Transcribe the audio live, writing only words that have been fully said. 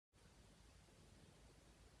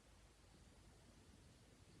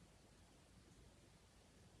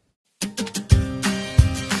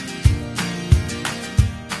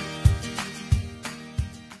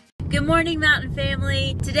Good morning, Mountain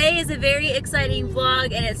Family. Today is a very exciting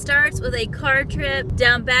vlog, and it starts with a car trip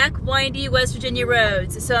down back windy West Virginia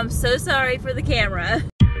roads. So I'm so sorry for the camera.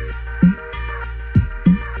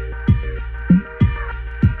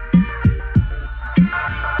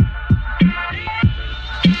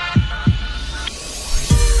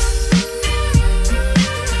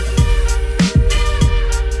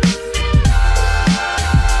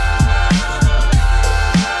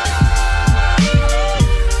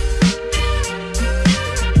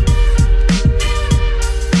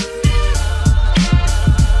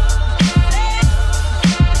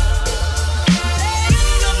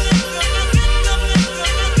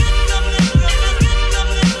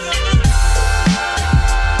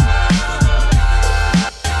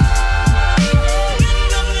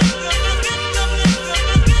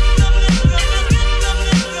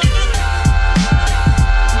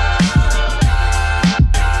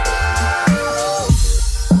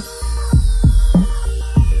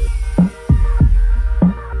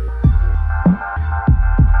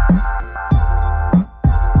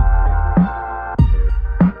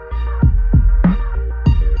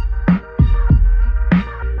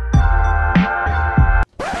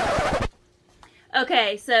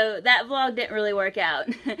 Okay, so that vlog didn't really work out.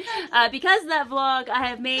 Because of that vlog, I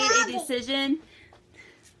have made a decision,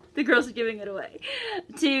 the girls are giving it away,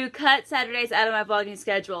 to cut Saturdays out of my vlogging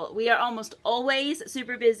schedule. We are almost always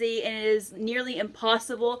super busy, and it is nearly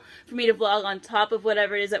impossible for me to vlog on top of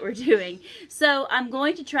whatever it is that we're doing. So I'm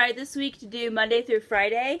going to try this week to do Monday through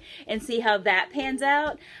Friday and see how that pans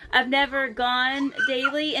out. I've never gone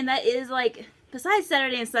daily, and that is like, besides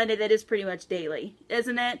Saturday and Sunday, that is pretty much daily,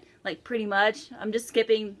 isn't it? Like, pretty much. I'm just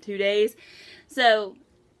skipping 2 days. So,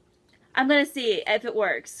 I'm going to see if it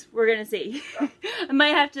works. We're going to see. I might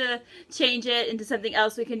have to change it into something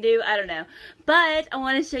else we can do. I don't know. But, I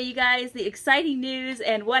want to show you guys the exciting news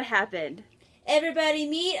and what happened. Everybody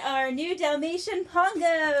meet our new Dalmatian,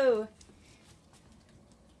 Pongo!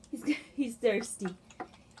 He's thirsty.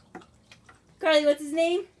 Carly, what's his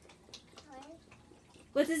name?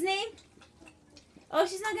 What's his name? Oh,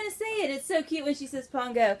 she's not going to say it. It's so cute when she says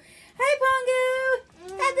Pongo. Hi,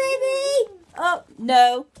 Pongo! Hi, baby! Oh,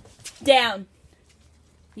 no. Down.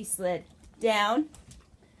 He slid. Down.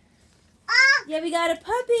 Yeah, we got a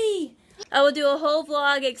puppy. I will do a whole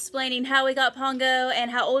vlog explaining how we got Pongo and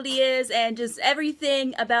how old he is and just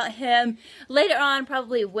everything about him later on,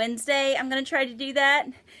 probably Wednesday. I'm going to try to do that.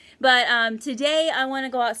 But today I want to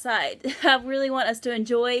go outside. I really want us to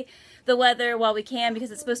enjoy the weather while we can because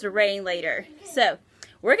it's supposed to rain later. So,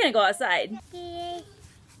 we're going to go outside.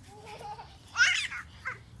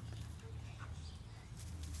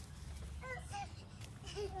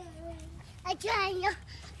 I try.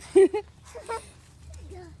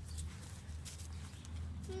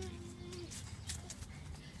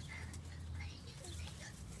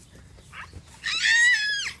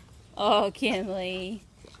 Oh, Kinley.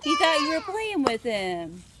 He thought you were playing with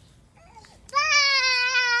him.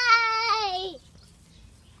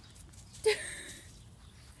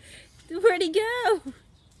 Where'd he go?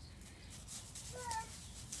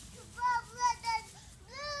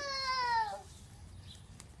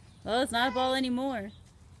 Well, it's not a ball anymore.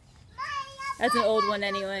 That's an old one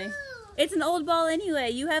anyway. It's an old ball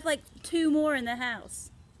anyway. You have like 2 more in the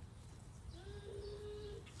house.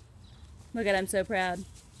 Look at, I'm so proud.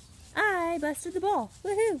 I busted the ball.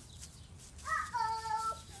 Woohoo!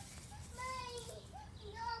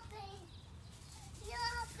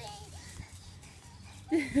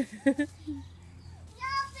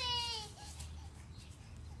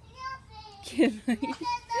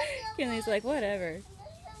 Kinley's like, whatever.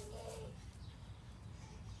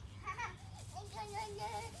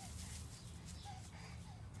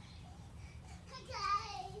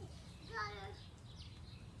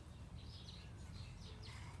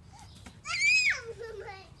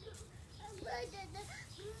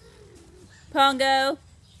 Pongo.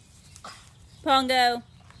 Pongo.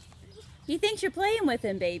 He thinks you're playing with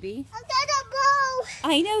him, baby. I got a ball.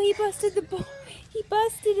 I know, he busted the ball. He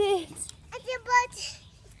busted it.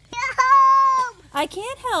 I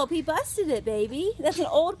can't help. He busted it, baby. That's an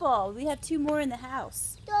old ball. We have 2 more in the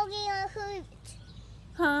house. Doggy hurt.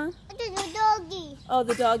 Huh? I did a doggy. Oh,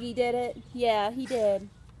 the doggy did it? Yeah, he did.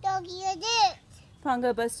 Doggy I did.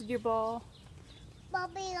 Pongo busted your ball.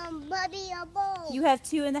 Bobby a ball. You have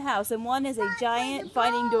 2 in the house, and one is a giant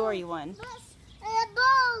Finding Dory one. And a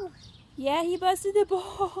ball. Yeah, he busted the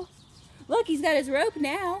ball. Look, he's got his rope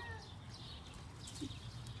now.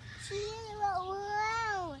 She roll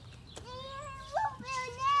around.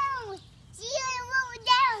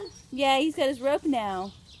 Yeah, he's got his rope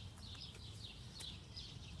now.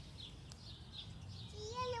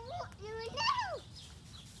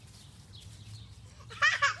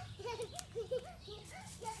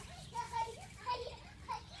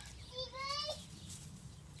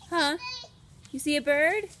 see a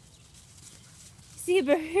bird? See a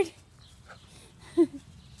bird?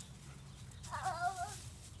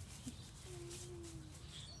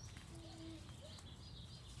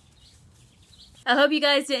 I hope you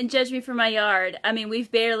guys didn't judge me for my yard. I mean,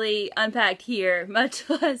 we've barely unpacked here, much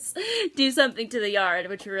less do something to the yard,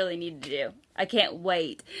 which we really need to do. I can't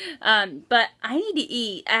wait. But I need to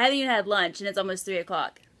eat. I haven't even had lunch, and it's almost 3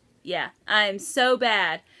 o'clock. Yeah, I'm so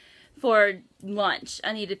bad for lunch.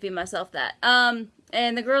 I need to feed myself that.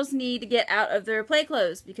 And the girls need to get out of their play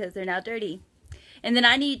clothes because they're now dirty. And then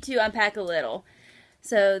I need to unpack a little.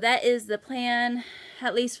 So that is the plan,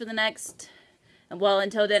 at least for the next, well,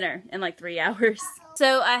 until dinner in like 3 hours.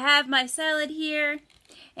 So I have my salad here,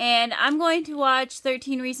 and I'm going to watch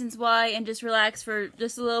 13 Reasons Why and just relax for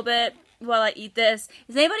just a little bit while I eat this.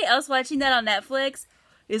 Is anybody else watching that on Netflix?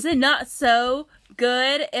 Is it not so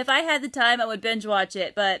good? If I had the time, I would binge watch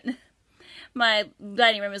it, but my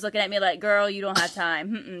dining room is looking at me like, girl, you don't have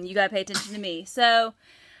time. You gotta pay attention to me. So,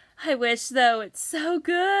 I wish, though. It's so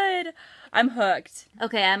good. I'm hooked.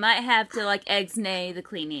 Okay, I might have to, like, ex-nay the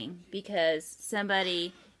cleaning because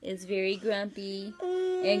somebody is very grumpy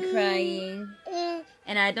and crying,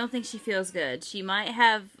 and I don't think she feels good. She might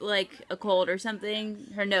have, like, a cold or something.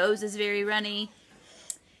 Her nose is very runny.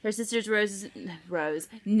 Her sister's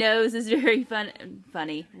nose is very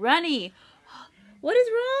funny. Runny. What is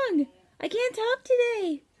wrong? I can't talk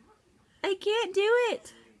today. I can't do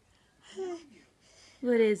it.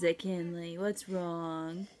 What is it, Kinley? What's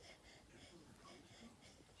wrong?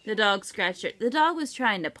 The dog scratched her. The dog was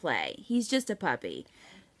trying to play. He's just a puppy.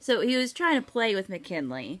 So he was trying to play with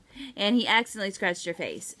McKinley, and he accidentally scratched her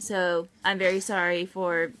face. So I'm very sorry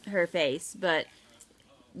for her face, but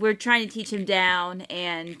we're trying to teach him down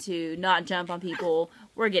and to not jump on people.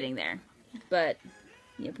 We're getting there. But,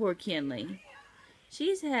 yeah, poor Kinley.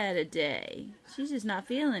 She's had a day. She's just not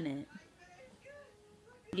feeling it.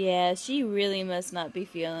 Yeah, she really must not be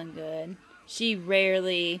feeling good. She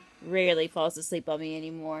rarely falls asleep on me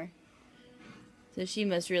anymore. So she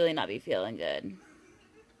must really not be feeling good.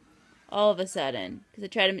 All of a sudden. Because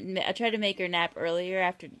I tried to make her nap earlier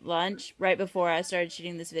after lunch, right before I started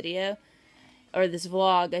shooting this video. Or this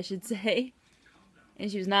vlog, I should say. And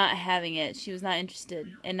she was not having it. She was not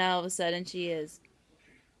interested. And now all of a sudden she is.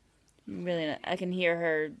 Really not, I can hear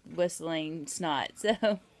her whistling snot.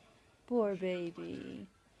 So, poor baby.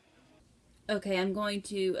 Okay, I'm going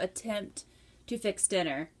to attempt to fix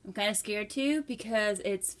dinner. I'm kind of scared too because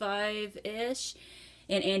it's 5-ish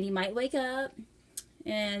and Andy might wake up.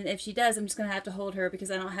 And if she does, I'm just going to have to hold her because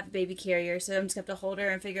I don't have a baby carrier. So I'm just going to have to hold her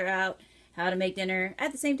and figure out how to make dinner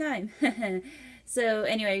at the same time. So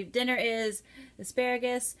anyway, dinner is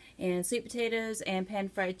asparagus and sweet potatoes and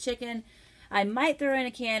pan-fried chicken. I might throw in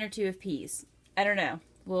a can or two of peas. I don't know.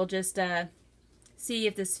 We'll just see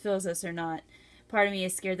if this fills us or not. Part of me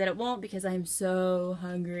is scared that it won't because I'm so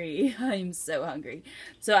hungry. I'm so hungry.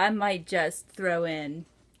 So I might just throw in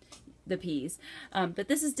the peas. But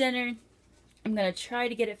this is dinner. I'm going to try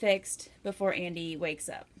to get it fixed before Andy wakes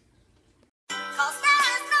up.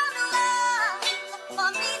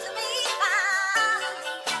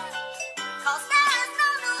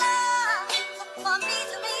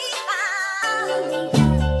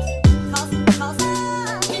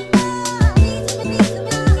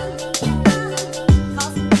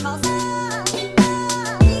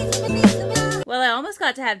 Well, I almost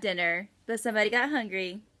got to have dinner, but somebody got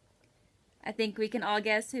hungry. I think we can all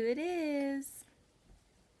guess who it is.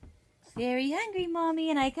 Very hungry, Mommy,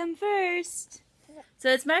 and I come first. So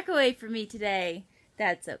it's microwave for me today.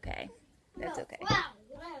 That's okay. That's okay.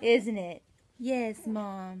 Isn't it? Yes,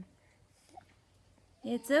 Mom.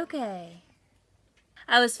 It's okay.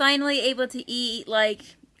 I was finally able to eat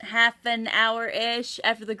like half an hour-ish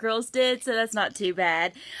after the girls did, so that's not too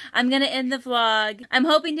bad. I'm gonna end the vlog. I'm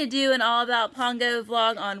hoping to do an All About Pongo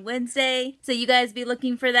vlog on Wednesday, so you guys be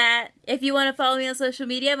looking for that. If you want to follow me on social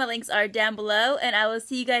media, my links are down below, and I will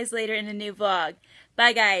see you guys later in a new vlog.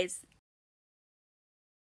 Bye, guys.